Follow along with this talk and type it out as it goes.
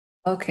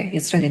Okay,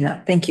 it's ready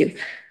now. Thank you.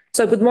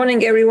 So good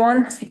morning,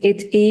 everyone.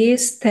 It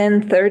is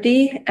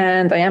 10:30,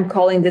 and I am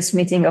calling this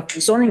meeting of the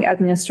zoning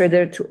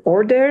administrator to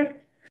order.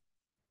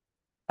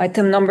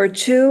 Item number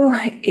 2,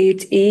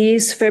 it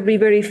is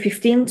February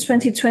 15,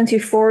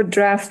 2024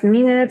 draft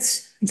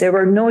minutes. There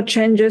were no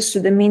changes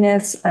to the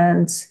minutes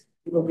and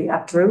will be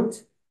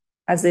approved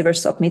as they were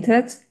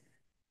submitted.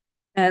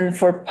 And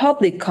for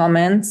public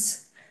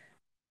comments,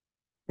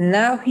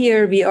 now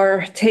here we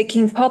are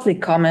taking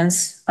public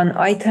comments on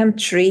item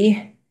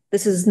 3.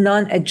 This is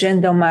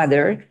non-agenda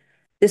matter.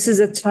 This is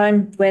a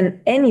time when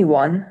any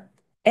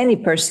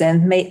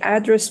person may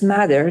address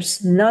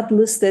matters not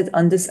listed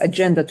on this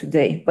agenda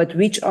today, but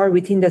which are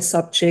within the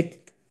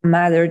subject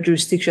matter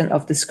jurisdiction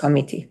of this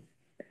committee.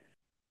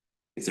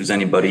 If there's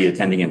anybody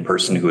attending in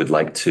person who would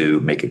like to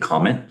make a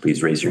comment,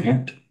 please raise your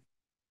hand.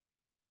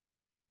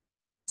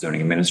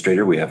 Zoning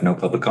administrator, we have no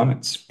public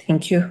comments.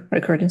 Thank you,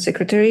 recording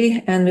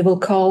secretary. And we will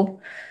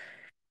call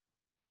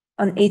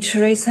on each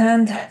raised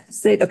hand.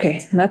 State,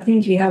 okay,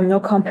 nothing, we have no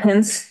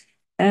comments.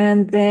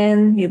 And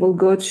then we will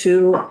go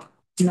to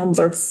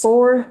number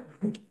 4,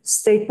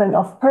 statement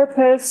of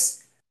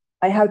purpose.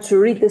 I have to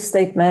read the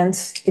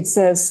statement. It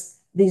says,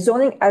 the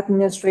zoning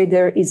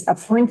administrator is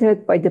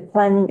appointed by the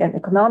Planning and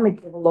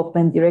Economic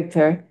Development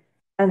Director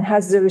and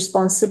has the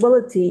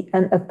responsibility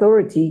and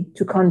authority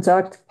to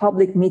conduct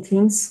public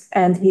meetings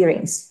and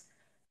hearings,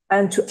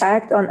 and to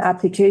act on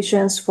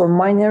applications for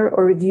minor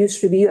or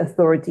reduced review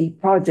authority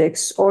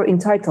projects or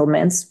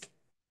entitlements,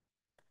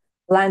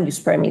 land use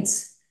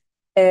permits.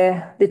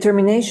 A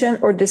determination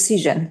or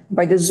decision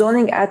by the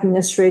zoning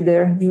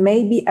administrator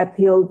may be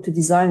appealed to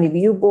Design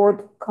Review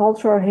Board,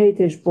 Cultural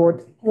Heritage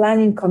Board,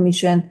 Planning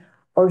Commission,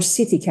 or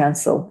City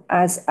Council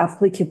as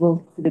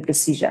applicable to the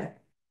decision.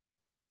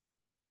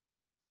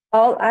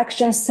 All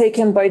actions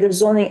taken by the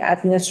zoning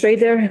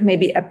administrator may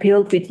be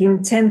appealed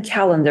within 10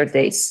 calendar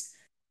days.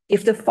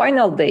 If the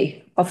final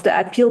day of the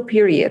appeal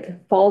period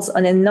falls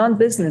on a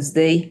non-business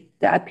day,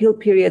 the appeal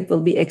period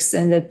will be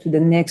extended to the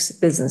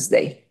next business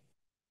day.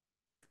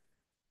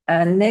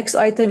 And next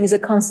item is a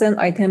consent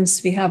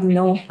items. We have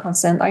no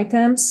consent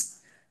items.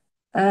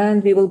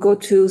 And we will go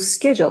to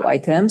schedule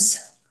items.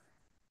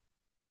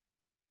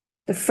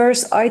 The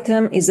first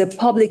item is a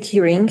public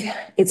hearing.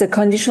 It's a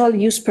conditional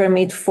use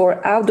permit for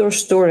outdoor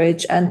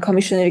storage and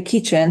commissioner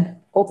kitchen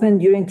open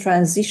during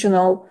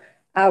transitional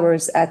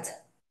hours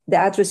at the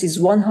address is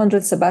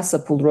 100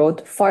 Sebastopol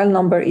Road. File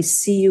number is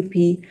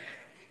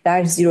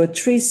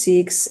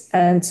CUP-036,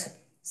 and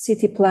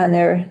city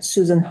planner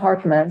Susan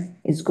Hartman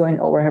is going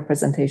over her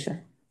presentation.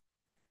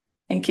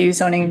 Thank you,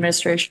 Zoning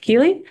Administrator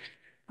Shakili.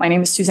 My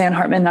name is Suzanne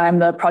Hartman. I'm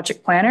the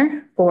project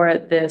planner for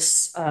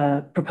this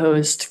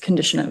proposed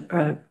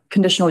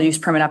conditional use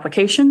permit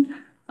application,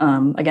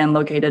 again,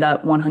 located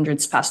at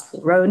 100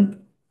 Sebastopol Road.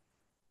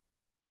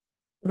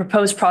 The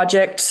proposed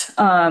project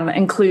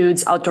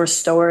includes outdoor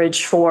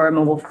storage for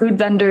mobile food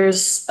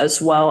vendors,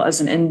 as well as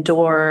an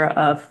indoor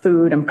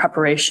food and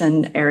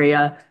preparation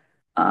area.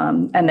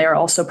 And they are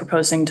also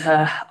proposing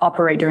to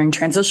operate during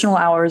transitional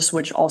hours,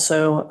 which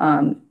also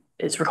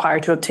is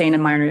required to obtain a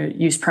minor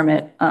use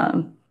permit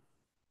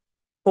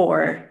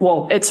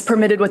it's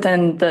permitted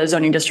within the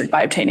zoning district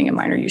by obtaining a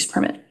minor use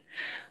permit.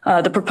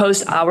 The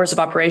proposed hours of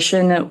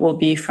operation will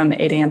be from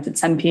 8 a.m. to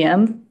 10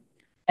 p.m.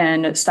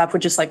 And staff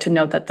would just like to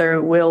note that there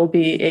will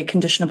be a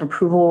condition of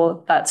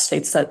approval that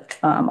states that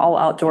all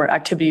outdoor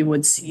activity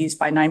would cease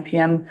by 9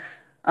 p.m.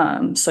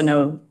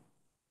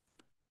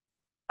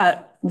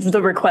 At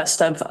the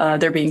request of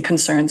there being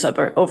concerns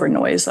over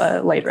noise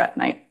later at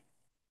night.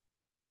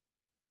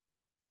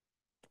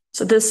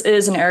 So this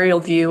is an aerial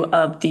view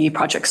of the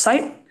project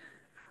site.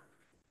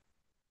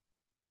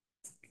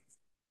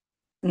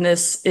 And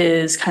this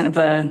is kind of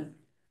a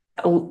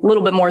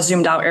little bit more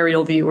zoomed out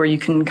aerial view where you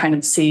can kind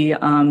of see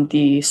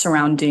the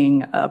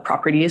surrounding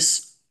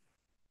properties.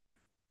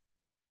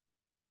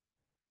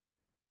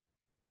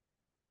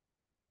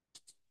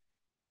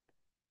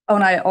 Oh,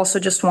 and I also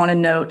just want to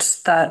note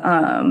that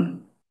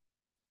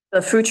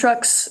the food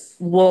trucks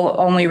will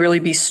only really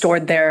be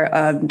stored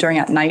there during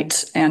at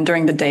night, and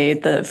during the day,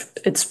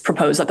 it's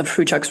proposed that the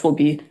food trucks will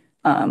be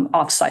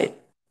off-site,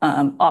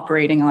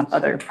 operating on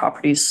other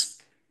properties.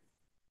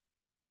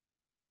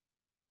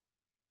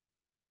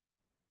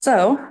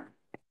 So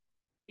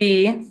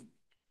the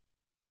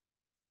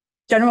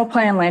general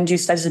plan land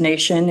use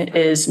designation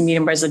is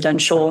medium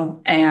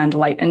residential and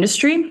light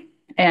industry,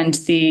 and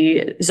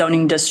the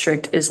zoning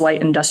district is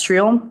light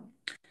industrial.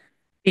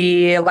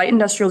 The light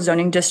industrial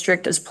zoning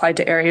district is applied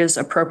to areas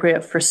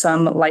appropriate for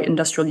some light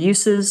industrial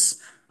uses,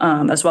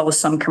 as well as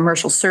some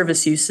commercial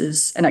service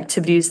uses and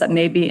activities that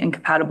may be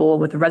incompatible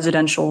with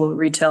residential,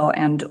 retail,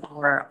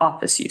 and/or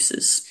office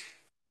uses.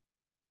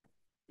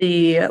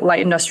 The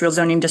light industrial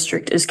zoning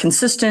district is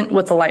consistent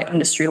with the light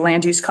industry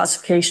land use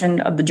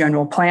classification of the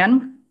general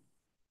plan.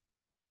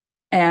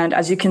 And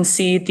as you can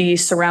see, the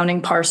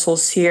surrounding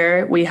parcels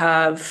here, we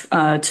have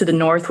to the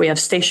north, we have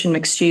station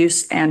mixed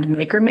use and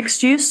maker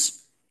mixed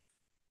use.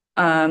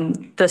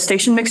 The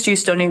station mixed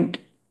use zoning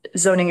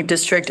zoning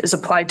district is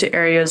applied to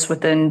areas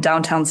within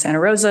downtown Santa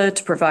Rosa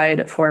to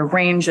provide for a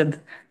range of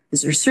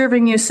visitor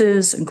serving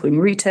uses, including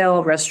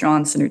retail,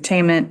 restaurants,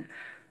 entertainment,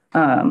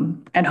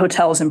 and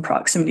hotels in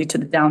proximity to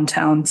the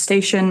downtown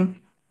station,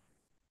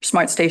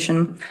 smart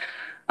station.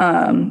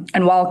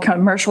 And while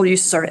commercial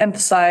uses are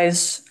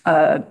emphasized,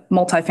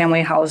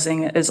 multifamily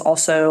housing is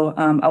also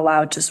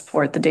allowed to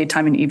support the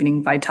daytime and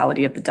evening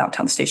vitality of the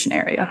downtown station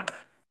area.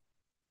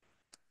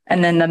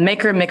 And then the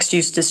Maker Mixed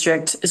Use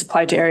District is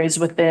applied to areas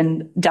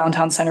within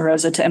downtown Santa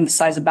Rosa to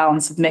emphasize a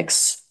balance of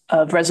mix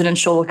of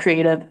residential,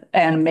 creative,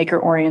 and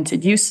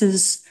maker-oriented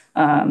uses,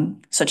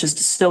 such as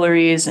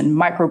distilleries and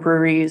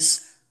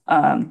microbreweries.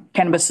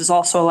 Cannabis is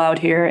also allowed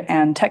here,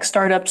 and tech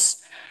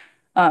startups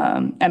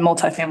and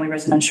multifamily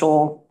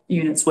residential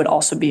units would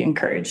also be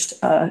encouraged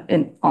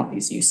on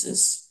these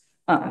uses.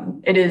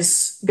 It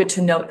is good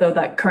to note, though,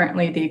 that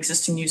currently the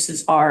existing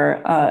uses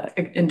are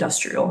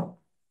industrial.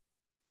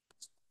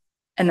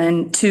 And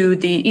then to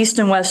the east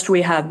and west,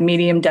 we have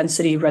medium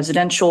density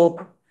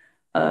residential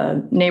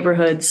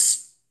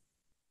neighborhoods.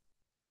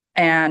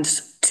 And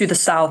to the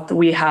south,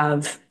 we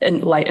have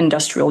light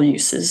industrial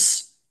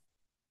uses.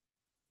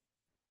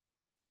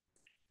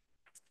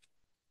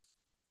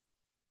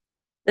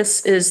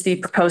 This is the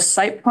proposed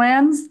site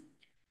plan.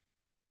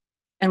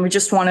 And we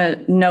just want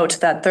to note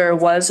that there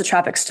was a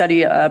traffic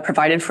study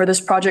provided for this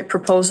project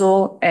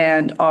proposal,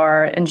 and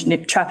our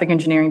traffic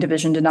engineering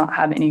division did not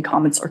have any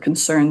comments or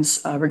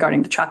concerns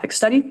regarding the traffic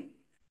study.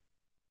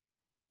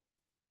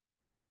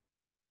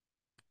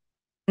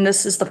 And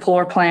this is the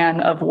floor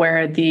plan of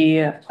where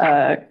the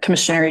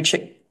commissionary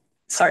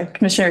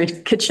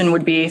kitchen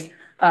would be,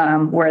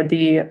 where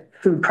the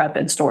food prep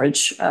and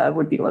storage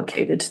would be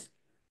located.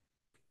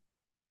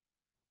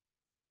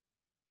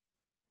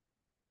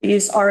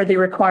 These are the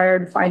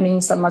required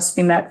findings that must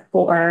be met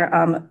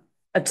for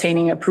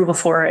obtaining approval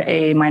for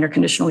a minor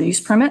conditional use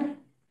permit.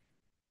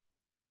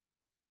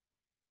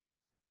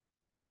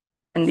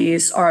 And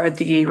these are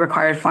the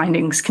required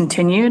findings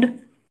continued.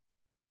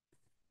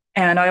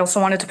 And I also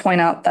wanted to point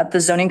out that the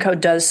zoning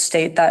code does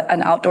state that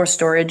an outdoor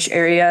storage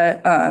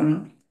area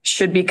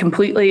should be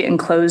completely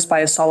enclosed by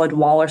a solid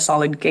wall or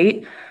solid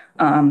gate.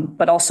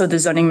 But also the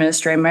zoning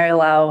administrator may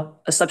allow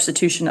a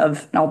substitution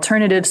of an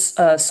alternative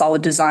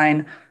solid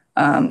design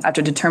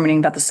after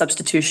determining that the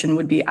substitution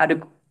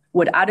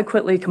would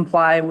adequately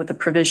comply with the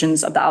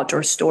provisions of the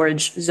outdoor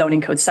storage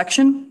zoning code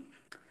section.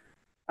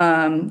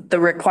 The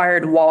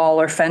required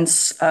wall or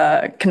fence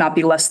cannot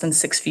be less than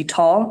 6 feet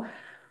tall.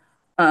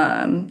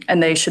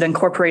 And they should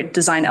incorporate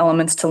design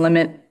elements to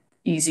limit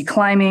easy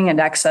climbing and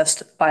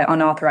access by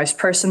unauthorized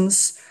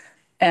persons,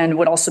 and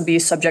would also be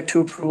subject to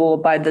approval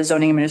by the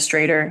zoning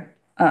administrator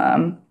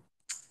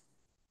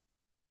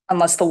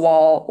unless the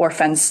wall or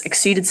fence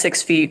exceeded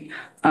 6 feet,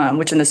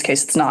 which in this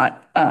case it's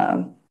not.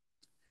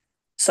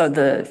 So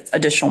the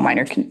additional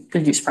minor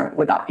use permit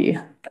would not be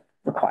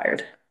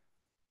required.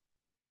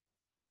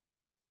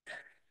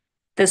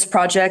 This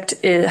project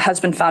has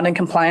been found in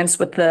compliance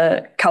with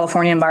the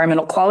California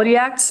Environmental Quality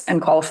Act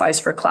and qualifies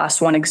for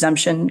Class 1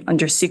 exemption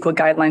under CEQA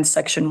Guidelines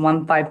Section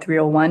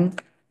 15301,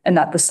 and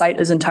that the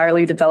site is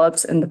entirely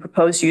developed and the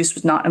proposed use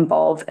would not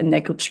involve a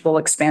negligible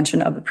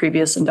expansion of the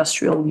previous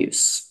industrial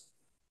use.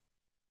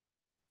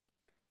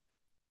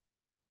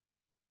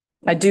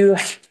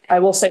 I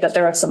will say that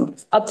there are some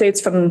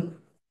updates from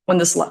when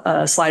this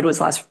slide was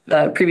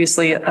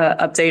previously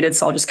updated,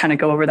 so I'll just kind of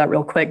go over that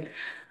real quick.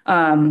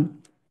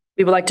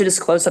 We would like to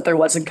disclose that there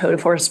was a code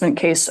enforcement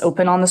case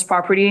open on this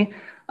property,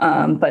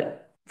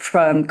 but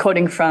from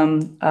quoting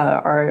from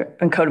our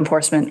code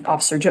enforcement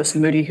officer, Joseph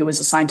Moody, who was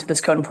assigned to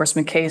this code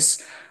enforcement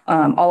case,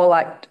 all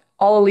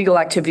illegal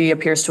activity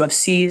appears to have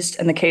ceased,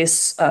 and the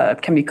case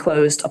can be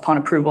closed upon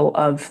approval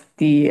of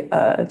the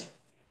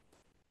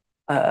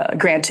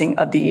granting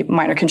of the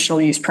minor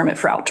conditional use permit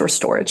for outdoor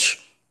storage.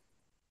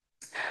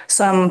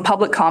 Some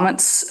public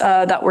comments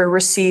that were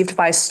received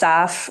by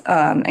staff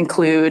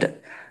include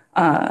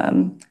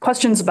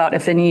questions about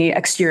if any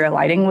exterior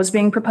lighting was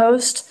being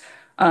proposed.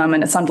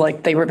 And it sounded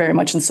like they were very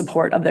much in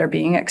support of there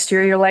being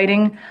exterior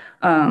lighting.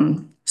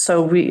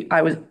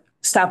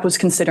 Staff was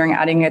considering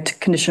adding a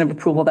condition of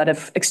approval that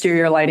if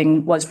exterior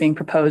lighting was being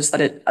proposed,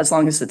 that as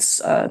long as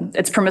it's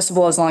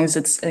permissible, as long as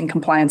it's in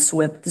compliance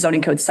with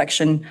zoning code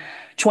section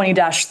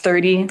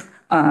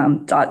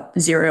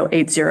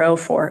 20-30.080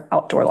 for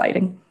outdoor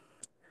lighting.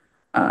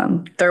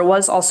 There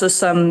was also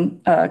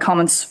some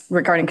comments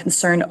regarding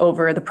concern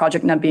over the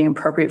project not being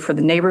appropriate for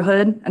the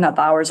neighborhood and that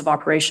the hours of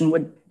operation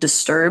would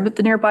disturb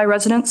the nearby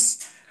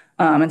residents.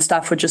 And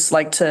staff would just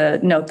like to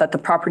note that the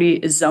property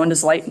is zoned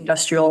as light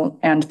industrial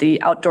and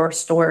the outdoor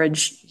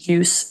storage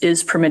use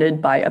is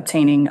permitted by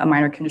obtaining a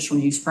minor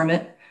conditional use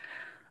permit.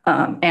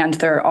 And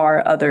there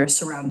are other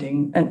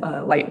surrounding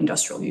light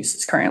industrial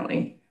uses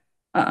currently.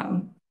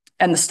 And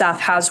the staff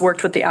has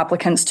worked with the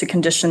applicants to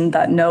condition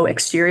that no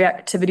exterior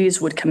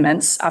activities would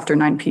commence after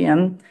 9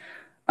 p.m.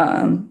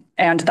 And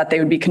that they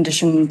would be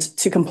conditioned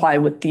to comply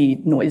with the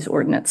noise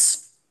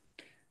ordinance.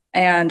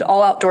 And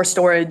all outdoor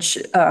storage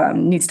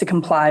needs to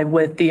comply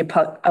with the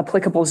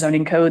applicable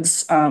zoning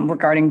codes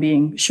regarding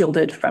being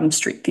shielded from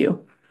street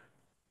view.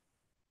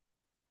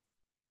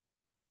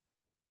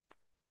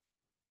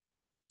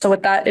 So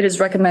with that, it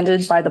is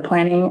recommended by the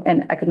Planning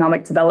and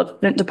Economic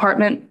Development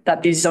Department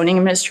that the zoning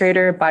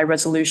administrator by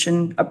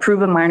resolution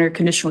approve a minor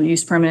conditional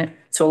use permit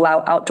to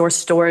allow outdoor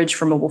storage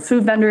for mobile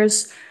food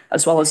vendors,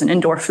 as well as an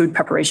indoor food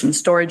preparation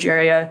storage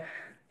area,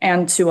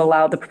 and to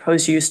allow the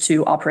proposed use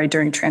to operate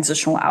during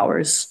transitional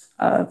hours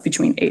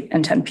between 8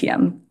 and 10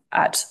 p.m.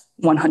 at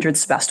 100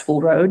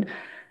 Sebastopol Road.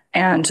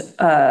 And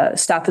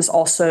staff is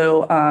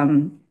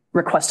also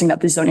requesting that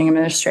the zoning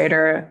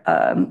administrator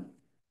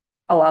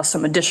allow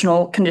some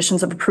additional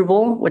conditions of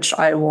approval, which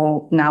I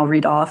will now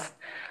read off.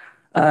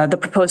 The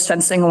proposed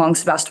fencing along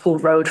Sebastopol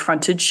Road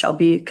frontage shall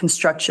be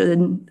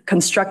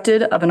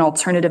constructed of an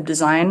alternative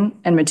design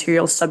and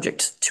materials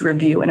subject to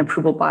review and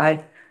approval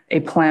by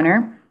a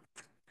planner.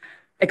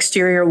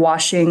 Exterior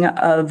washing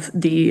of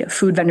the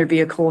food vendor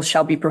vehicle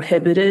shall be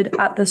prohibited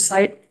at this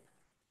site.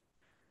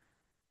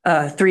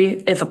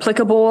 3, if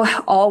applicable,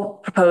 all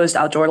proposed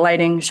outdoor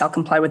lighting shall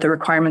comply with the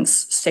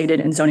requirements stated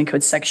in zoning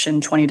code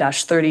section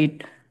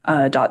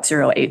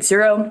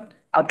 20-30.080,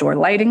 outdoor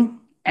lighting.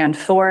 And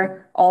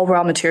 4, all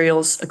raw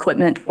materials,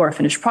 equipment, or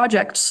finished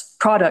products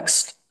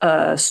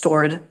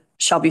stored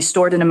shall be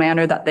stored in a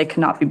manner that they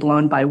cannot be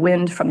blown by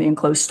wind from the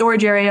enclosed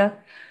storage area,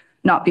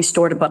 not be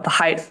stored above the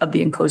height of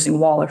the enclosing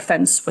wall or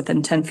fence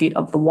within 10 feet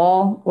of the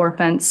wall or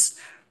fence,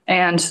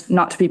 and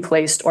not to be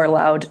placed or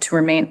allowed to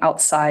remain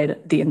outside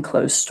the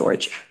enclosed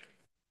storage.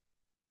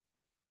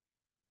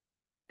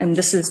 And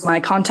this is my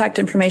contact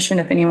information.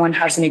 If anyone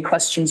has any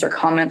questions or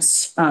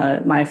comments,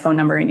 my phone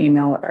number and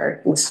email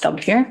are listed up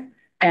here.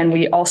 And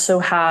we also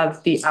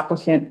have the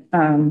applicant.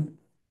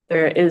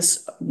 There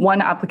is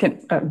one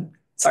applicant,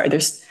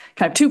 there's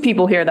kind of 2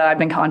 people here that I've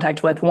been in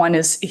contact with. One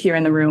is here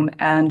in the room,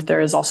 and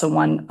there is also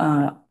one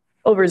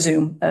over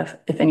Zoom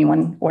if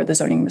anyone or the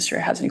zoning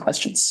administrator has any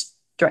questions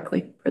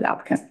directly for the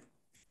applicant.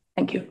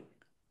 Thank you.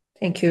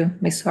 Thank you,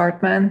 Ms.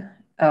 Hartman.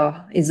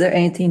 Is there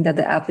anything that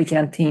the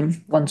applicant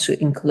team wants to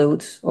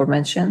include or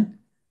mention?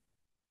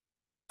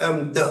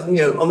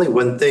 Only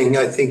one thing.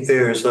 I think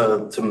there's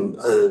some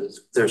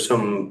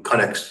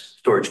Connex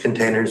storage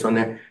containers on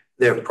there.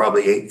 They're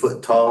probably 8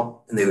 foot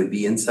tall, and they would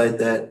be inside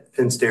that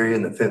fenced area,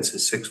 and the fence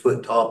is 6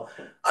 foot tall.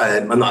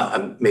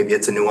 Maybe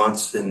it's a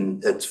nuance,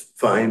 and that's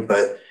fine.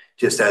 But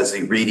just as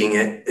reading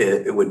it,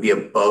 it would be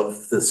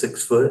above the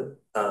 6 foot.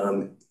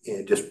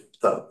 Just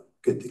thought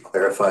good to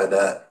clarify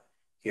that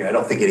here. I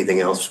don't think anything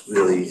else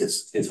really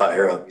is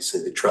higher.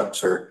 Obviously, the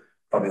trucks are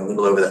probably a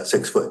little over that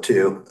 6 foot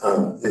too,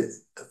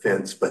 the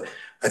fence. But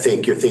I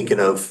think you're thinking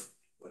of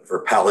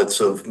for pallets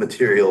of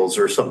materials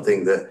or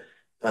something that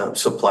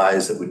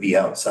supplies that would be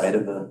outside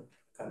of a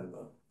kind of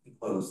a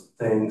enclosed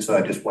thing. So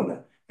I just want to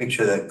make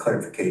sure that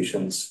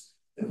clarifications,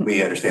 that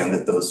we understand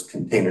that those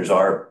containers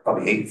are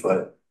probably 8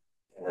 foot,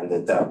 and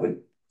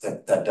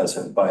that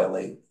doesn't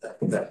violate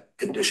that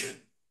condition.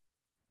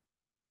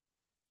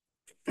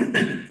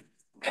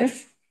 Okay.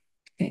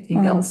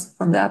 Anything else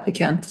from the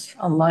applicant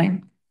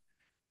online?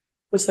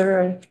 Was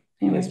there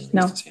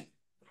no?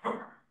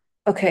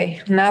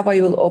 Okay, now I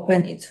will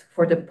open it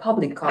for the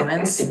public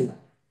comments.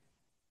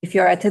 If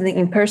you are attending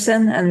in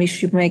person and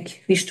wish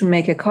to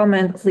make a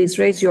comment, please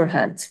raise your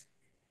hand.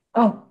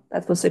 Oh,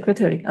 that was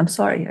secretary. I'm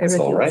sorry. That's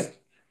all right.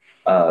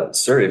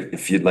 Sir,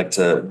 if you'd like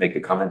to make a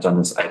comment on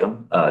this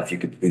item, if you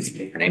could please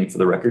state your name for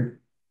the record.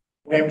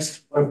 My name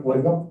is Cliff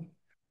Wiggum,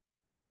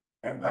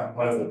 and I'm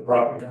one of the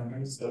property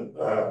owners of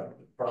the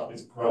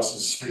properties across the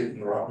street in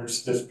the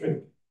Roberts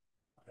District.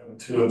 I own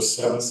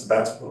 207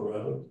 Sebastopol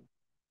Road,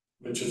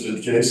 which is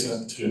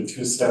adjacent to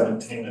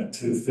 217 and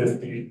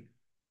 250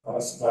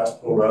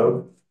 Sebastopol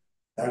Road.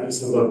 That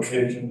is the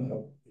location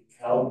of the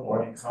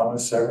California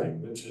Commissary,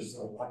 which is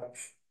the like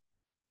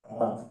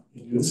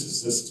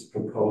uses this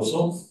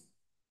proposal.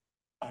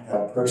 I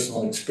have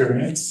personal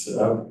experience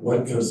of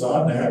what goes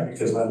on there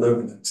because I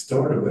live next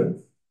door to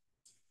it.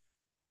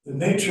 The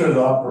nature of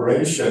the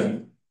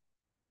operation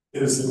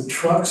is that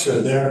trucks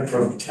are there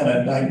from 10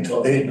 at night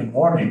until 8 in the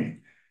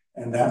morning,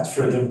 and that's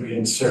for them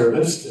being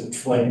serviced and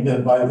cleaned.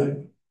 And by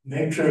the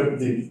nature of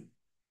the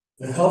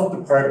health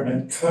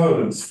department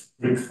codes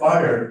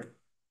require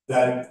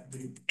that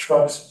the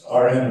trucks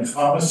are in a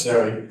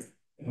commissary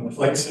in a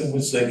place in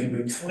which they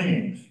can be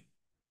cleaned.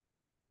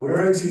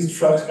 Where is these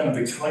trucks going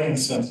to be cleaned,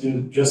 since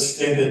you just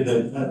stated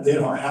that they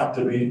don't have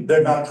to be,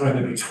 they're not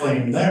going to be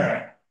cleaned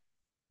there?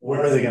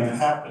 Where are they going to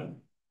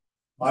happen?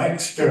 My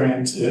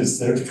experience is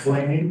they're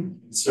cleaning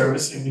and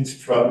servicing these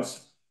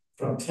trucks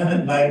from 10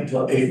 at night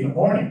until 8 in the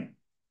morning.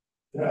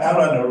 They're out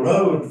on the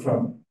road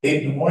from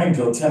 8 in the morning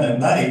till 10 at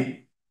night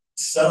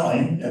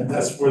selling, and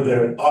that's where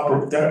their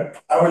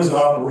hours of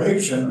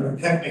operation are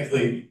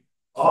technically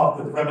off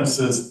the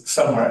premises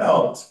somewhere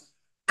else.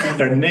 And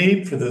their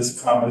need for this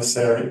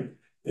commissary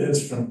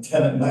is from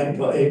 10 at night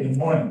till 8 in the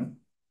morning.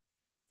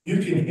 You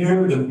can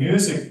hear the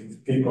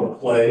music people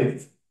play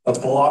a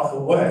block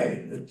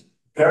away. It's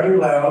very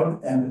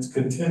loud and it's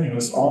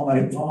continuous all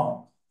night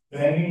long.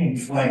 banging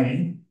and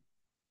clanging.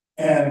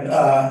 And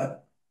I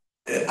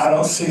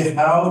don't see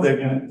how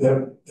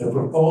the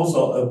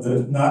proposal of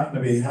this not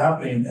going to be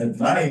happening at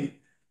night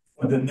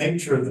when the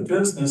nature of the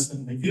business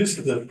and the use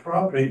of the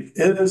property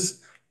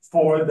is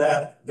for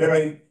that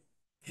very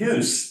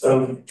use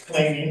of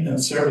cleaning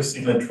and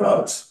servicing the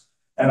trucks.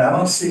 And I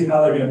don't see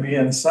how they're going to be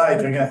inside.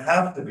 They're going to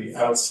have to be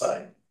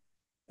outside.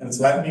 And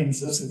so that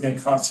means this is going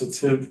to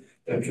constitute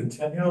a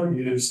continual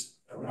use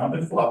around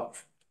the clock.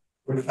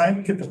 We're trying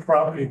to get the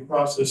property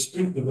across the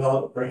street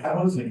developed for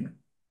housing.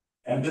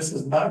 And this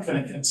is not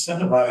going to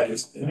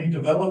incentivize any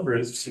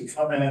developers to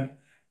come in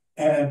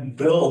and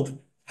build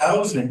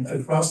housing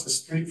across the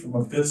street from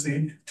a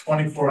busy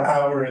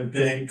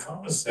 24-hour-a-day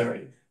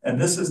commissary. And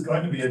this is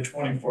going to be a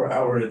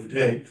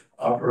 24-hour-a-day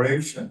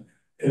operation.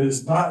 It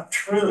is not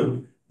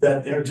true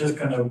that they're just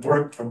going to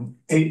work from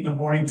 8 in the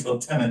morning till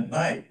 10 at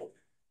night.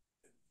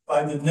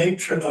 By the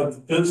nature of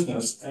the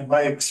business and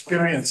my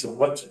experience of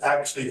what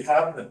actually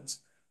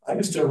happens, I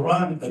used to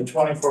run a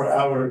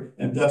 24-hour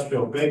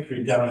industrial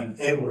bakery down in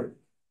Hayward.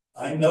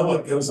 I know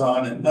what goes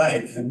on at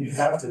night, and you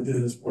have to do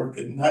this work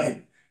at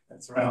night.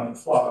 It's around the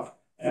clock.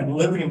 And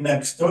living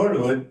next door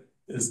to it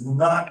is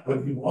not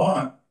what you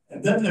want.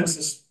 And then there's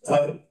this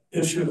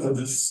issue of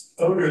this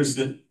odors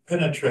that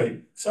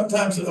penetrate.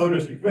 Sometimes the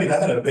odors are great. I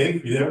had a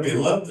bakery, everybody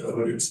loved the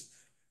odors.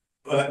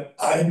 But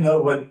I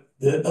know what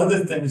the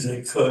other things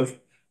they cook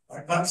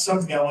are not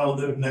something I want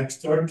to live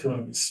next door to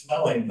and be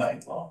smelling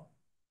night long.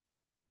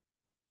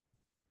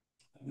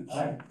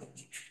 I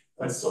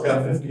still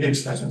got 58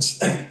 seconds.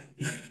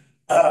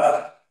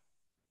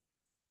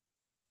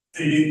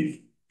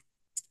 The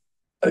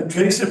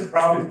adjacent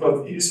properties,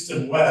 both east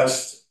and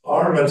west,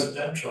 are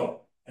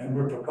residential, and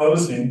we're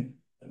proposing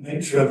the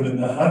nature of it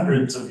in the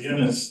hundreds of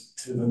units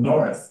to the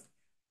north.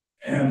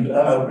 And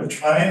we're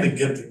trying to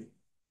get the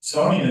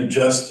zoning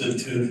adjusted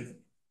to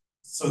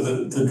so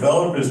that the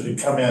developers would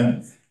come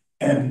in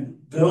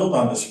and build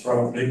on this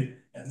property.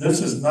 And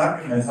this is not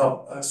going to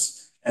help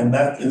us, and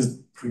that is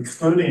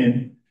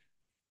precluding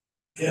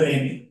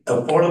getting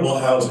affordable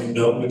housing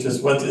built, which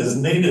is what is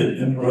needed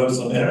in the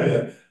Roseland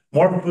area.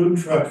 More food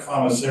truck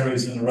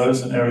commissaries in the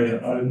Roseland area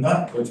are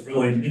not what's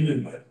really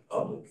needed by the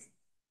public.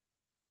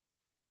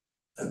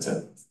 That's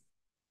it.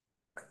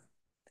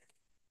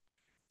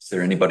 Is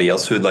there anybody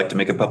else who would like to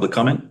make a public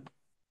comment?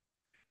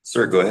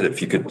 Sir, go ahead.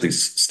 If you could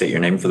please state your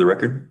name for the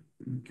record.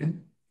 Okay.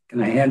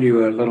 Can I hand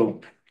you a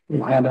little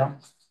handout?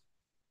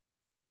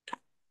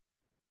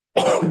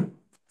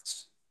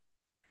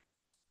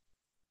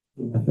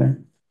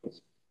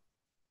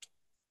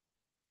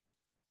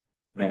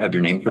 May I have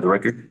your name for the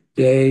record?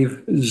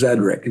 Dave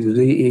Zedrick,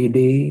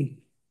 Zedrick.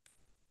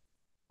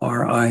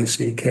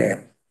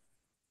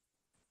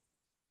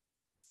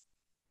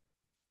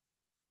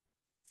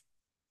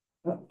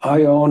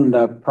 I own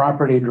the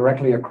property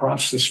directly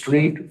across the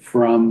street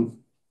from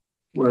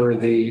where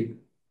the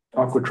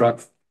aqua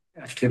truck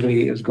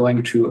activity is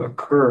going to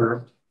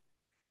occur.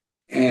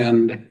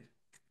 And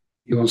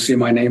you will see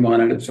my name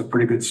on it. It's a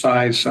pretty good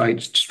size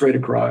site straight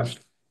across.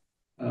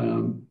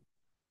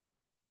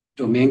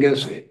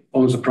 Dominguez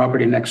owns the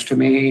property next to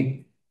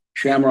me.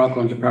 Shamrock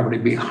owns the property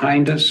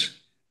behind us.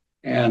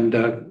 And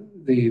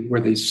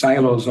where the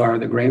silos are,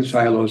 the grain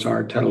silos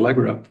are, Ted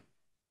Allegra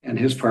and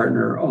his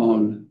partner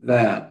own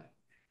that.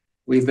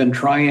 We've been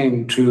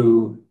trying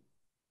to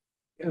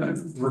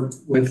work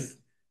with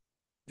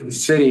the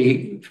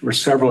city for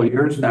several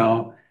years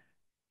now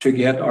to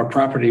get our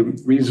property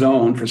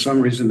rezoned. For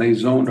some reason, they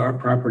zoned our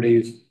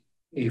properties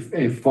a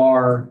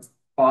FAR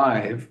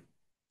 5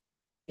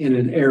 in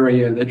an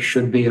area that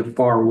should be a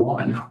FAR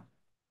 1.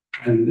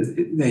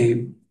 And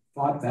they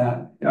fought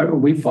that.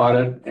 We fought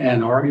it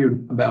and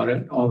argued about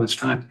it all this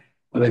time.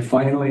 Well, they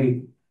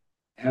finally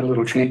had a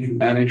little change in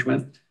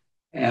management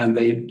and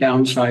they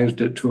downsized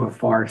it to a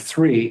FAR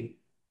 3.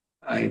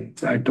 I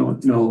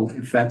don't know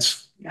if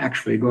that's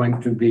actually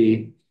going to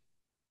be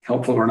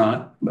helpful or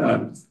not.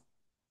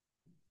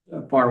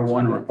 FAR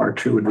 1 or FAR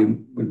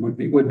 2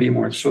 would be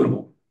more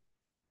suitable.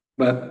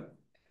 But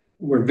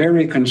we're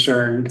very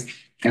concerned,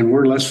 and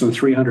we're less than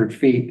 300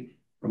 feet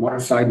from our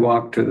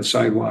sidewalk to the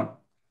sidewalk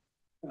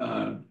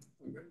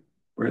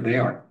where they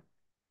are.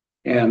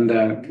 And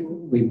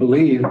we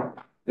believe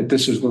that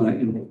this is going to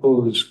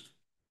impose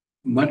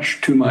much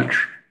too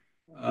much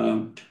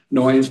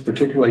noise,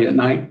 particularly at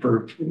night.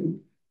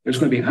 There's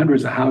going to be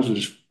hundreds of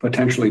houses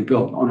potentially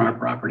built on our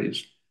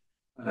properties.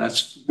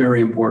 That's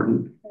very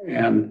important.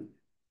 And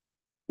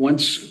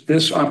once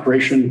this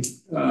operation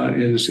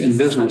is in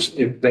business,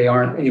 if they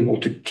aren't able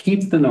to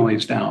keep the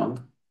noise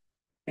down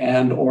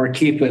and or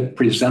keep it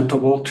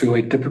presentable to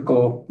a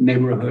typical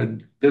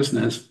neighborhood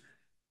business,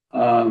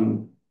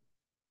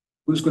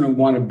 who's going to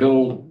want to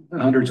build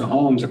hundreds of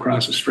homes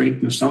across the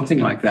street and something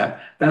like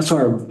that? That's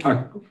our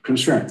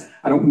concern.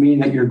 I don't mean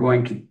that you're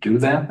going to do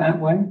that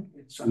way.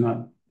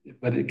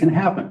 But it can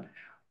happen.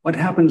 What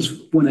happens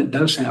when it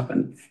does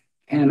happen?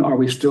 And are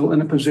we still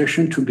in a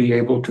position to be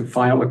able to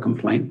file a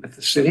complaint with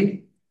the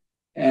city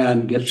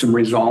and get some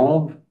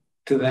resolve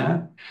to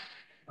that?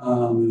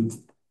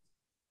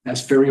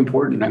 That's very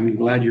important. I'm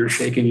glad you're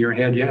shaking your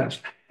head yes.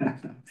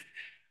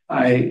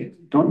 I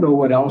don't know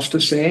what else to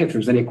say. If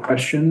there's any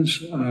questions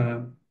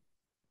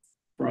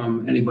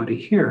from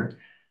anybody here,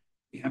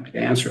 I'd be happy to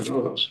answer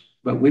those.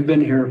 But we've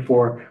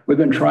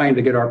been trying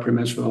to get our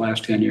permits for the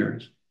last 10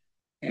 years.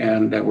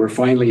 And we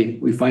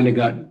finally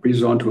got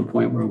rezoned to a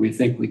point where we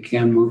think we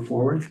can move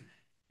forward,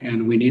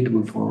 and we need to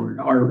move forward.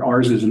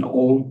 Ours is an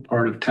old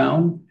part of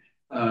town.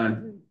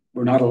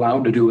 We're not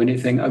allowed to do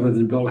anything other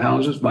than build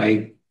houses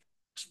by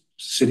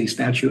city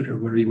statute or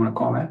whatever you want to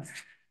call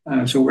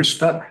that. So we're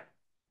stuck.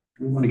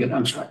 We want to get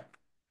unstuck.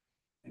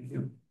 Thank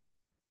you.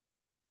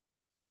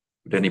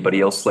 Would anybody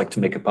else like to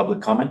make a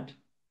public comment?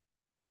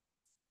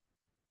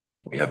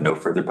 We have no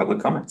further public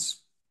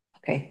comments.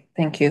 Okay,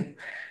 thank you.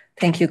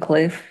 Thank you,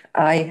 Cliff.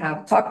 I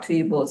have talked to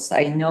you both.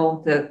 I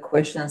know the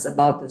questions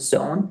about the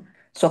zone.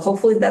 So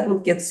hopefully that will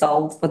get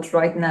solved. But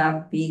right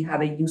now we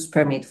have a use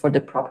permit for the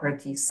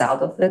property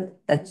south of it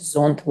that's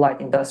zoned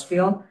light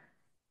industrial.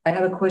 I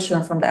have a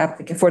question from the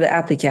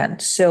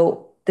applicant.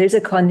 So there's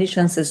a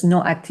condition says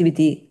no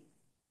activity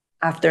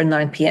after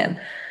 9 p.m.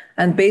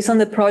 And based on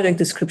the project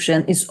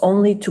description, it's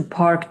only to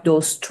park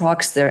those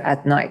trucks there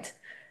at night.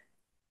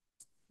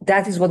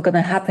 That is what's going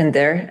to happen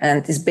there,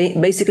 and is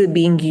basically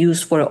being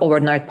used for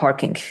overnight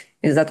parking.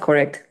 Is that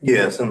correct?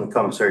 Yes, and the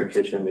commissary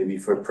kitchen maybe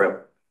for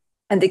prep.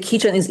 And the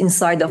kitchen is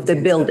inside of the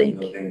Inside building.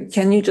 the building.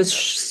 Can you just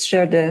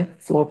share the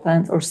floor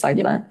plan or site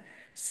plan?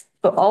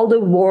 So all the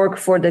work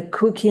for the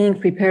cooking,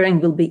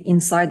 preparing will be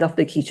inside of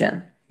the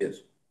kitchen.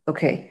 Yes.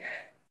 Okay.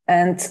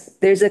 And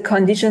there's a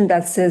condition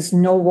that says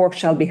no work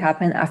shall be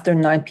happen after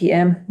 9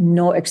 p.m.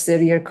 No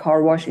exterior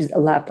car wash is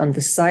allowed on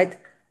the site.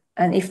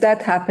 And if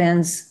that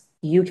happens,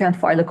 you can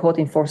file a code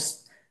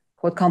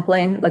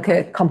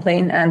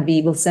complaint, and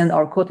we will send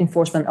our code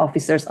enforcement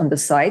officers on the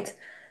site.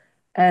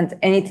 And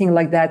anything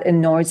like that, a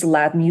noise,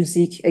 loud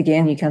music,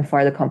 again, you can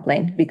file a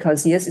complaint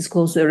because yes, it's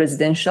close to a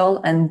residential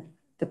and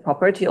the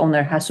property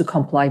owner has to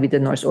comply with the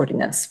noise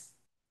ordinance.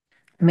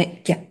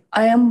 Yeah.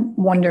 I am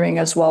wondering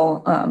as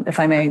well, if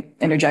I may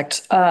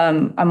interject,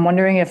 I'm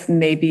wondering if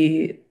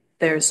maybe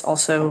there's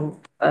also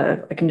a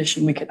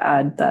condition we could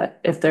add that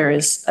if there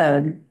is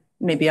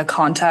maybe a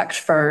contact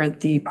for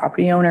the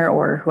property owner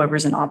or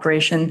whoever's in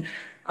operation,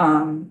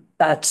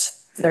 that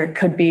there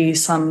could be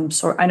some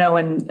sort, I know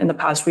in the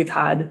past we've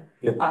had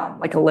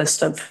like a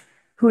list of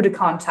who to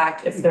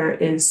contact if there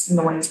is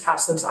noise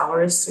past those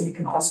hours. So you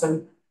can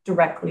also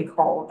directly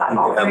call that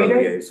operator. Have a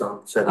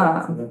liaison set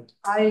up for that.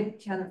 I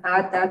can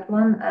add that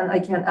one and I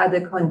can add a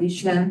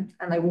condition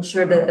and I will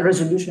share the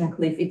resolution,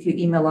 Cliff. If you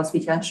email us, we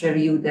can share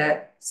you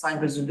the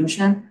signed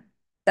resolution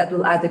that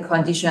will add a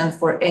condition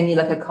for any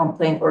like a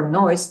complaint or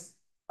noise.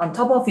 On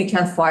top of you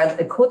can file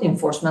a code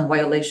enforcement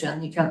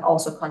violation, you can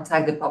also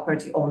contact the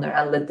property owner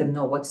and let them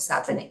know what is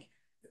happening.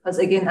 Because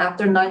again,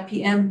 after 9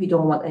 p.m., we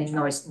don't want any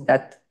noise in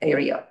that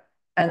area.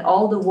 And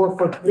all the work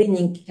for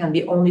cleaning can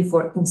be only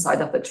for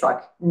inside of the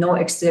truck. No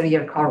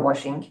exterior car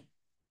washing,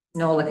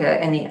 no like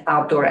any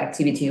outdoor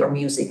activity or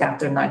music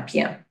after 9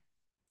 p.m.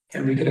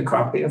 Can we get a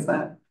copy of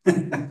that?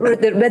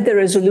 When the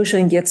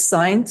resolution gets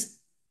signed,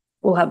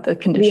 We'll have the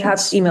conditions. we have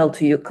emailed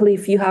to you.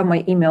 Cliff, you have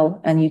my email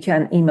and you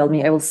can email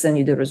me. I will send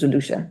you the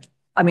resolution.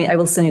 I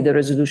will send you the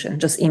resolution.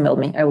 Just email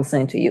me. I will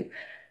send it to you.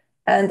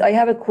 And I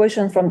have a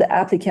question from the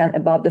applicant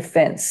about the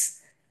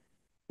fence.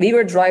 We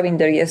were driving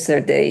there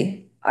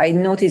yesterday. I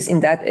noticed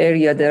in that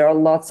area, there are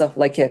lots of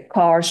like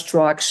cars,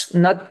 trucks,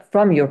 not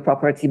from your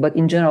property, but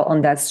in general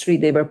on that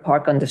street, they were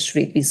parked on the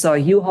street. We saw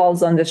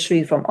U-Hauls on the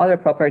street from other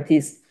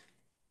properties.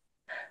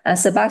 And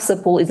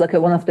Sebastopol is like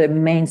one of the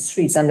main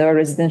streets and there are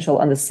residential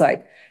on the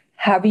side.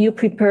 Have you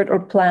prepared or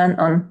planned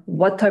on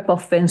what type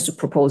of fence to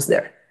propose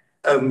there?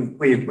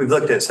 We've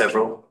looked at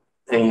several,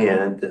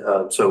 and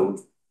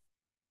so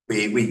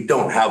we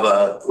don't have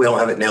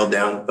it nailed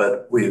down,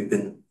 but we've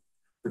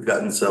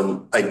gotten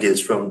some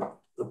ideas from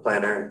the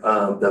planner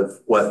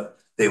of what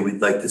they would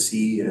like to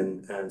see,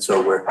 and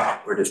so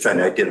we're just trying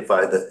to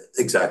identify the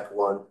exact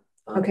one.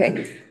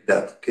 Okay. The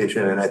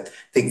application, and I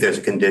think there's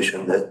a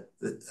condition that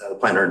the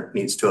planner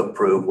needs to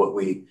approve what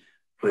we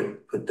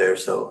put there.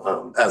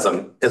 So as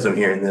I'm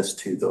hearing this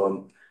too,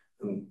 though,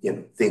 I'm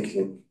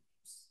thinking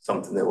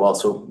something that will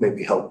also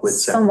maybe help with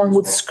someone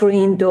would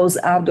screen those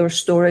outdoor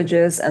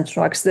storages and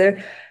trucks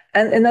there.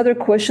 And another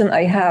question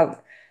I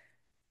have,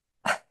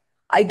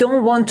 I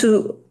don't want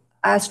to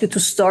ask you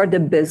to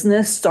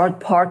start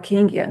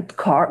parking and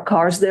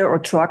cars there or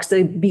trucks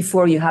there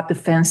before you have the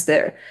fence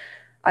there.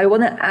 I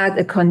want to add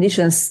a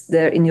conditions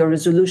there in your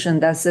resolution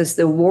that says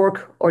the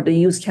work or the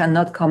use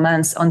cannot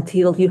commence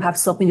until you have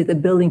submitted a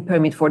building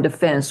permit for the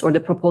fence or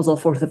the proposal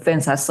for the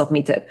fence has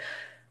submitted.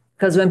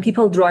 Because when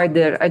people drive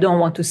there, I don't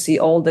want to see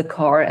all the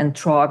car and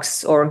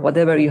trucks or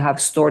whatever you have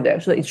stored there.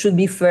 So it should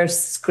be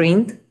first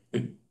screened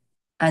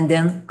and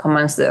then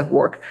commence the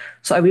work.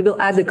 So we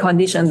will add the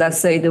condition that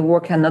say the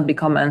work cannot be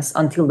commenced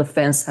until the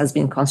fence has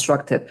been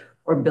constructed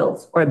or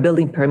built or a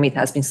building permit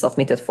has been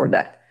submitted for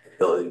that.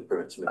 Building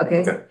permits.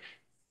 Okay.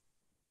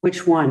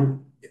 Which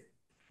one?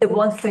 The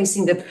one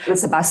facing the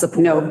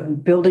Sebastopol. No,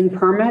 building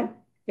permit?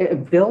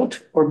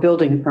 Built or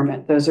building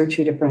permit? Those are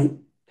two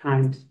different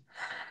times.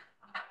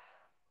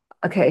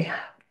 Okay.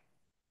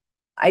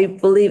 I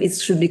believe it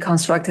should be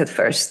constructed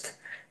first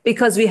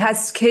because we had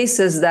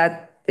cases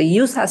that the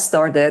use has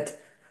started,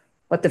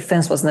 but the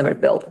fence was never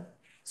built.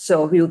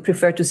 So we would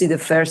prefer to see the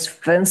first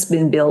fence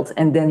being built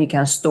and then you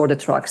can store the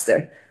trucks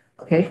there.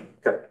 Okay?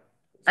 Okay.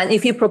 And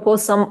if you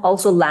propose some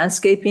also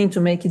landscaping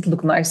to make it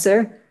look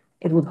nicer,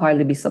 it would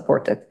highly be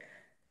supported.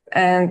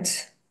 And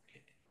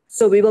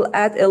so we will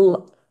add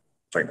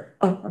Sorry,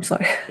 oh, I'm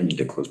sorry. we need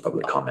to close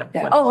public comment.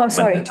 Yeah. when- Oh, I'm when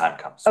sorry. the time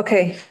comes.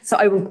 Okay, so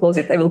I will close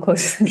it. I will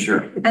close it.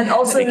 Sure. And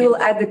also we will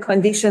add the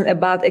condition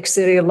about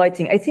exterior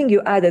lighting. I think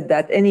you added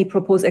that any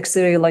proposed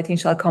exterior lighting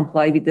shall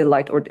comply with the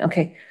light or,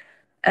 okay.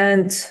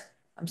 And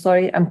I'm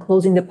sorry, I'm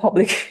closing the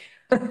public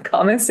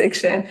comment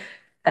section.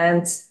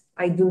 And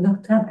I do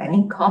not have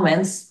any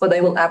comments, but I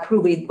will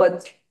approve it.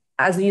 But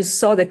as you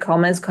saw the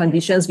comments,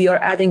 conditions, we are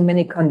adding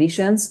many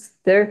conditions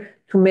there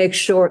to make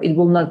sure it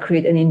will not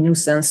create any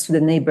nuisance to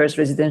the neighbors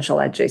residential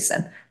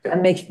adjacent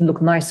and make it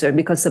look nicer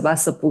because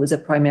Sebastopol is a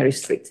primary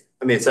street.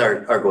 I mean, it's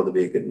our goal to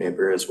be a good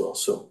neighbor as well,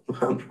 so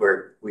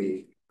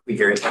we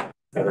hear it.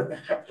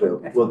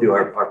 We'll do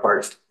our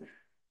part.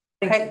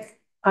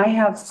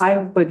 I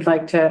would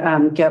like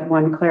to get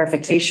one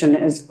clarification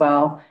as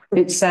well.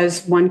 It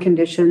says, one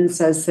condition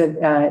says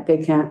that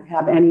they can't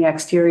have any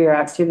exterior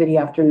activity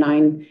after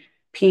 9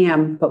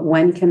 PM, but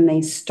when can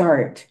they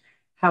start?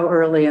 How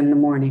early in the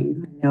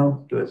morning?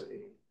 No.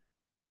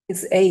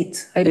 It's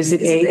 8. Is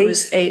it 8? It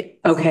was 8,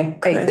 Okay.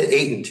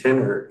 8 and 10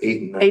 or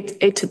 8 and 9?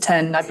 8 to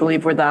 10, I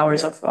believe, were the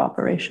hours of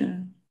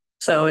operation.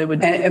 So it would.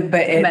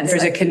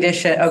 There's a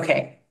condition,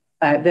 okay.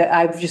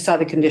 I just saw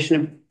the condition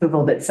of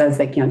approval that says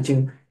they can't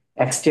do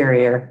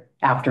exterior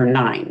after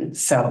 9,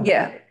 so.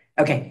 Yeah.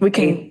 Okay. We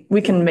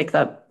can make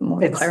that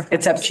more clear.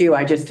 It's up to you,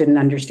 I just didn't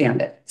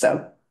understand it,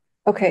 so.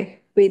 Okay,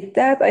 with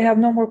that, I have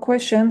no more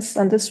questions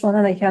on this one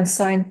and I can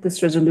sign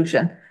this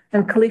resolution.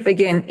 And Cliff,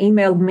 again,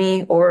 email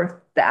me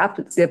or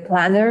the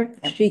planner,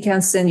 she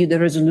can send you the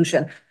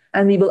resolution.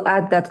 And we will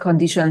add that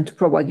condition to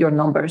provide your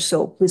number.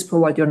 So please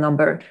provide your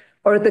number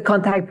or the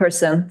contact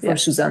person for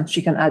Susan.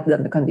 She can add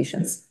them the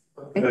conditions.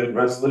 The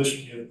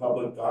resolution in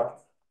public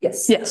document.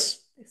 Yes. Yes.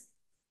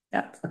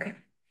 Yeah. Okay.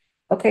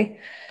 Okay.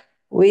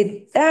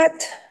 With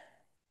that,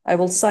 I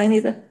will sign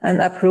it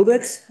and approve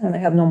it. And I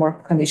have no more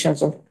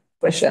conditions or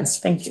questions.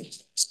 Thank you.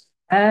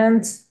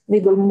 And we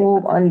will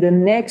move on the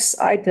next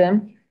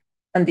item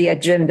on the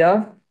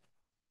agenda.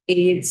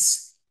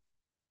 It's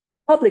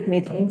public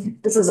meeting.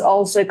 This is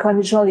also a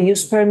conditional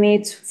use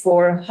permit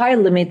for High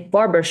Limit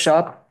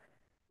Barbershop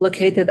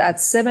located at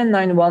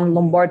 791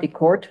 Lombardy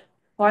Court.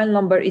 File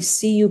number is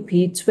CUP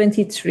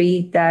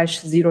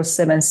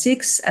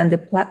 23-076 and the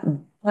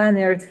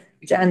planner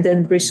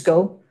Janden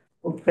Briscoe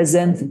will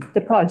present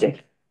the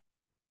project.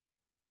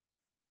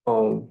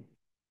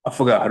 I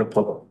forgot how to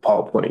pull up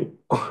PowerPoint.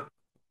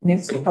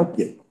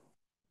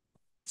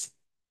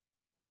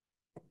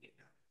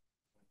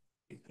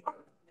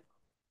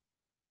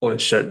 On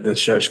the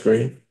share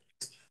screen.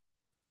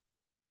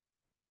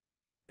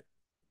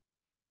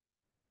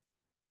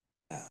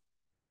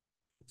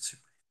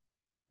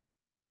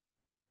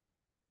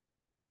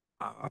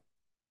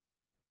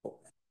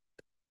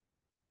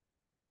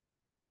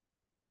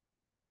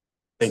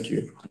 Thank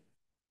you.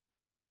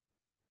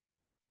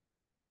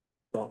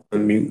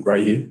 Unmute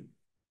right here.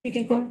 You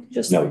can go,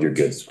 just. No, you're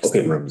good.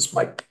 Okay, room's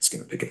mic is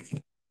gonna pick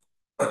it.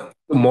 Good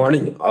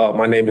morning.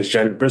 My name is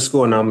Janet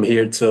Briscoe, and I'm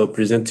here to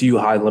present to you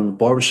High Limit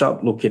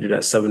Barbershop located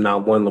at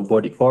 791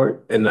 Lombardy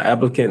Court. And the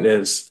applicant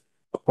is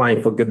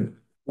applying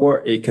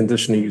for a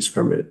conditional use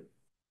permit.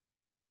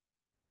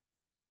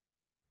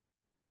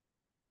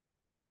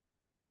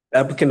 The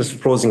applicant is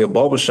proposing a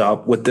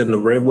barbershop within the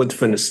Redwood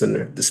Fitness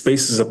Center. The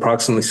space is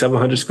approximately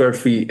 700 square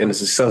feet and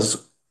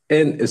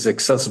is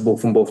accessible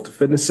from both the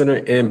fitness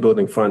center and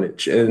building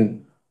frontage.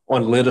 And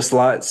on later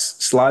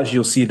slides,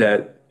 you'll see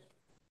that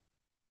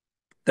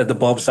the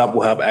barbershop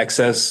will have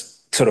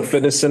access to the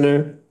fitness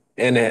center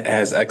and it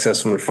has access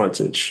from the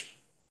frontage.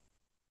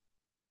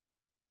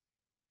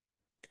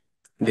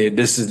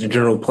 This is the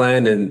general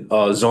plan and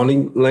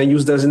zoning land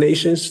use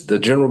designations. The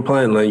general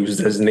plan land use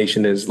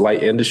designation is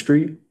light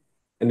industry,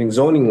 and the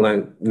zoning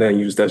land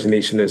use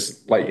designation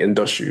is light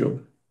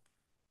industrial.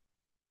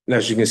 And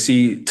as you can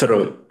see,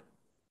 to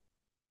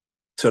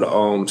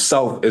the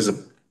south is a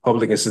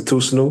public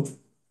institutional.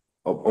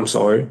 Oh, I'm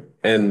sorry,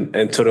 and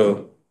to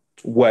the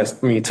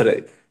west, to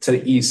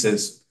the east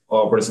is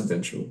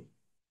residential.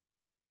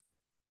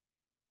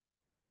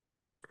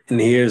 And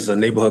here's a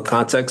neighborhood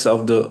context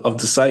of the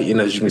site.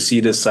 And as you can see,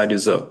 this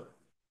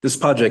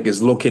project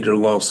is located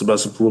along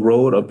Sebastopol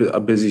Road, a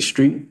busy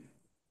street.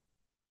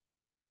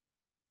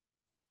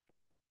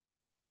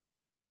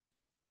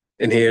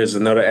 And here's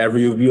another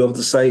aerial view of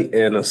the site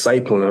and a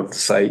site plan of the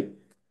site.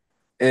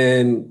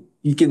 And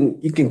you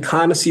can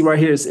kind of see right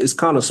here, it's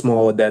kind of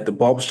small that the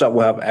barbershop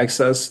will have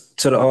access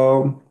to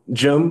the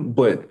gym,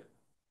 but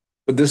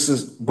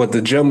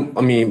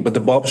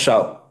the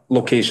barbershop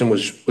location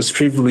was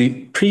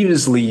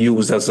previously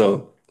used as a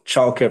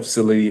childcare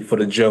facility for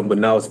the gym, but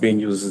now it's being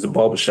used as a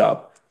barber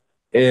shop.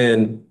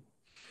 And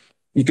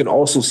you can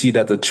also see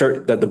that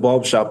the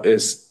barber shop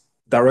is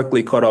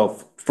directly cut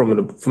off from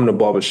the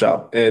barber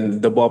shop,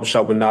 and the barber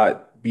shop will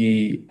not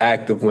be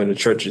active when the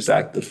church is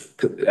active,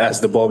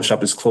 as the barber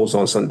shop is closed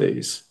on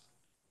Sundays.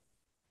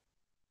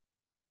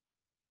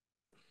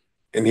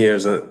 And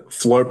here's a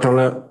floor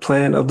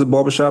plan of the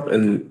barbershop.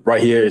 And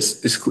right here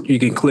is you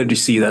can clearly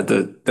see that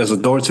there's a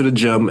door to the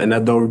gym, and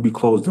that door will be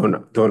closed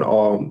during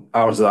all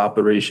hours of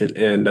operation.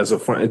 And there's a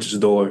front entrance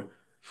door.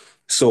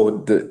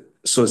 So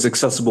it's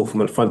accessible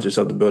from the frontage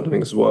of the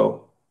building as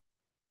well.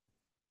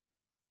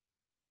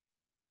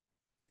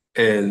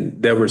 And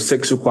there were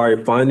 6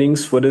 required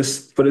findings for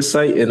this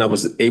site, and I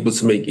was able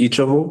to make each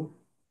of them.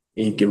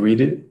 And you can read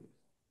it.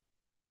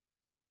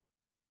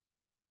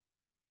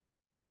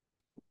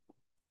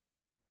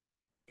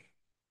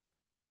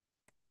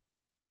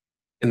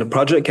 And the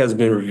project has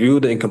been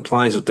reviewed in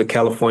compliance with the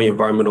California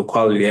Environmental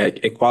Quality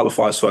Act. It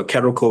qualifies for a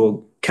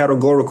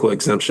categorical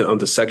exemption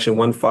under Section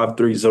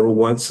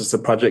 15301, since the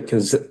project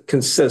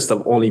consists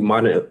of only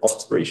minor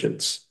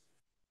alterations.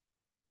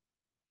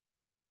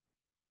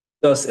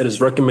 Thus, it is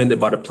recommended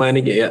by the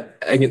Planning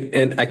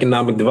and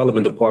Economic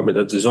Development Department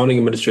that the zoning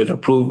administrator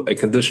approve a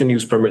conditional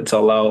use permit to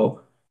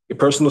allow a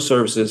personal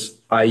services,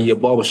 i.e. a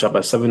barbershop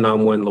at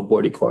 791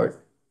 Laborde Court.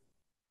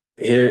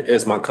 Here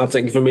is my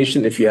contact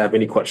information if you have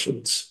any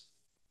questions.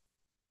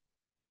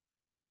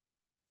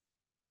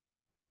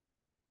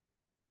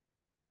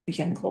 We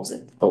can close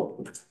it.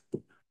 Oh,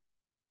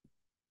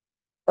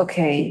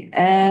 Okay,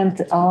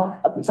 and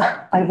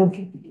I will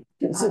give you.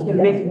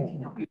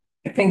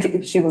 I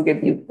think she will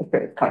give you a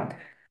great point.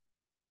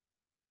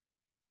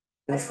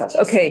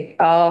 Okay,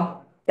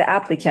 the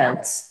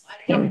applicants,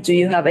 do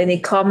you have any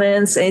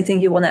comments,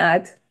 anything you want to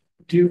add?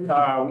 Do you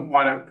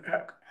want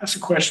to ask a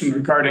question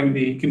regarding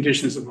the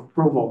conditions of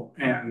approval,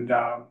 and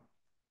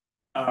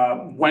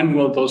when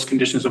will those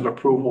conditions of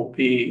approval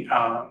be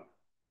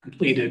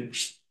completed?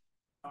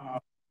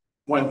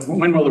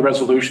 When will the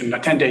resolution, a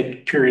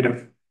 10-day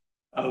period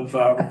of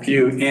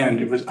review end?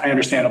 I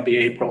understand it'll be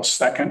April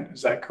 2nd.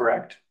 Is that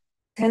correct?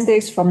 10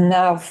 days from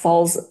now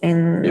falls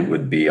in. It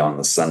would be on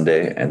the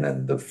Sunday, and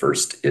then the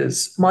first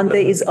is.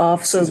 Monday is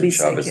off, so it'll be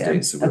Chavez Day,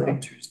 second. so we're on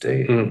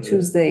Tuesday.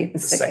 Tuesday, the The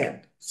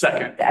second.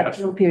 Second, The yes.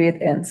 appeal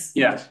period ends.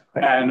 Yes,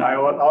 and I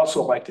would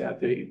also like to add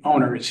the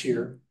owner is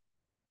here,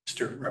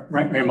 Mr.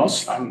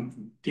 Ramos.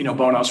 I'm Dino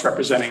Bonos,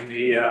 representing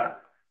the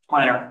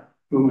planner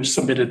who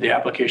submitted the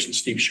application,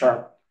 Steve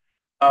Sharp.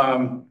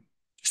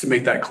 Just to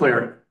make that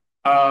clear.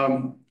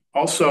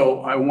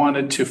 Also, I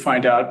wanted to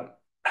find out,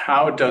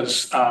 how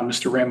does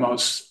Mr.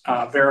 Ramos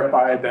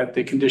verify that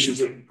the conditions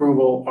of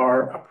approval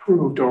are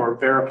approved or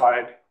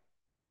verified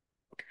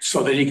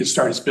so that he can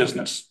start his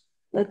business?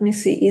 Let me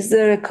see, is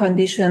there a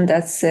condition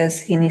that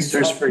says he needs to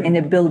There's obtain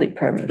a building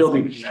permit?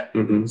 Building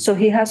permit. So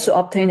he has to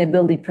obtain a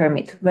building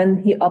permit.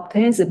 When he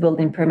obtains a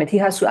building permit, he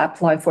has to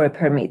apply for a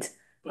permit.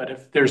 But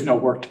if there's no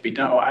work to be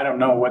done, I don't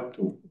know what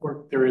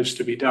work there is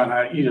to be done.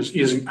 I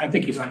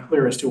think he's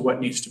unclear as to what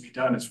needs to be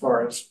done as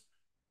far as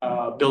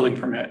building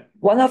permit.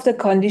 One of the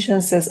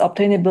conditions says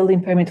obtain a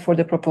building permit for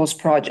the proposed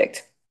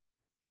project.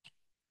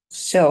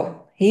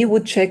 So he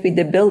would check with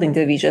the building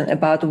division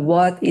about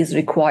what is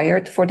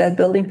required for that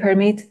building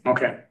permit.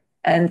 Okay,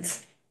 And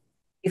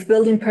if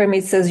building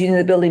permit says you need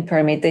a building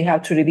permit, they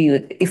have to review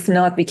it. If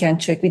not, we can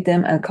check with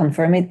them and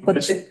confirm it. But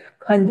the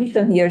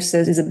condition here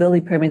says is a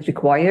building permit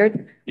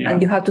required, yeah.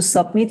 and you have to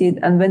submit it.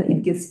 And when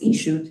it gets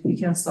issued, you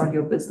can start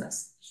your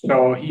business.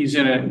 So he's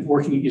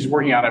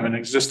working out of an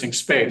existing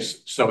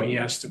space, so he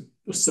has to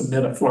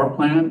submit a floor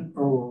plan,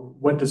 or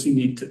what does he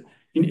need to?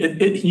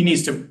 He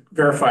needs to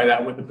verify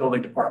that with the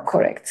building department.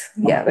 Correct.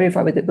 Yeah,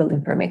 verify with the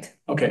building permit.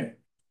 Okay.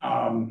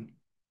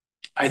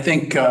 I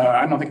think,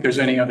 I don't think there's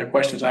any other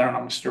questions. I don't know,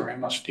 Mr.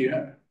 Ramos, do you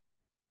have?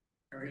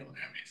 Ariel, do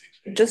you have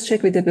anything? Just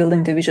check with the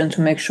building division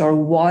to make sure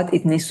what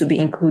it needs to be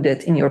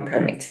included in your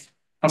permit.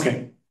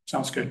 Okay,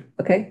 sounds good.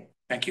 Okay?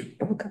 Thank you.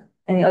 You're welcome.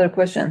 Any other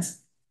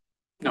questions?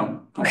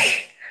 No.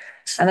 Okay.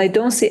 And I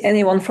don't see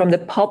anyone from the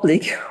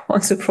public who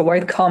wants to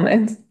provide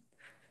comment.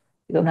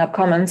 We don't have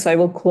comments, so I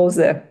will close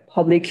the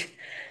public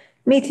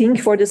meeting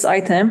for this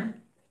item.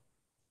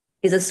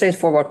 It's a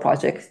straightforward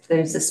project.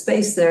 There is a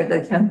space there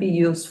that can be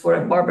used for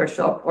a barber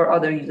shop or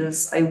other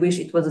uses. I wish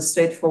it was a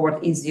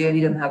straightforward, easier.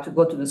 You didn't have to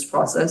go through this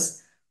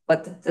process.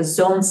 But the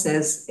zone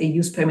says a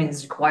use permit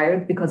is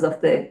required because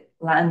of the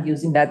land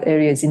use in that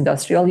area is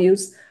industrial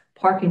use.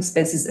 Parking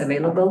space is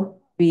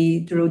available.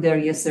 We drew there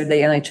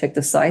yesterday and I checked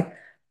the site.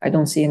 I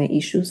don't see any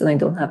issues and I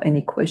don't have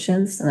any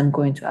questions, and I'm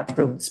going to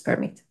approve this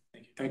permit.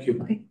 Thank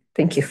you. Okay,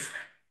 thank you.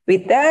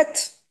 With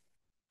that,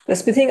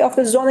 the meeting of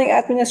the zoning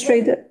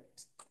administrator.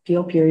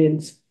 Appeal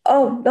periods.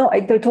 Oh, no, I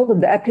told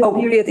them the appeal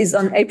period is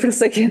on April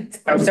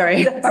 2nd. I'm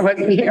sorry, I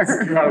wasn't here.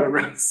 You're out of the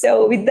room.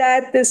 So with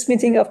that, this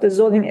meeting of the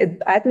zoning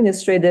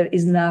administrator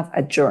is now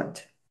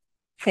adjourned.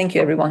 Thank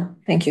you, everyone.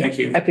 Thank you. Thank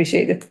you. I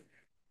appreciate it.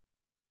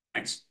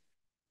 Thanks.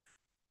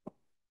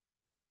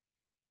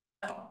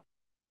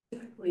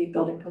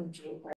 Building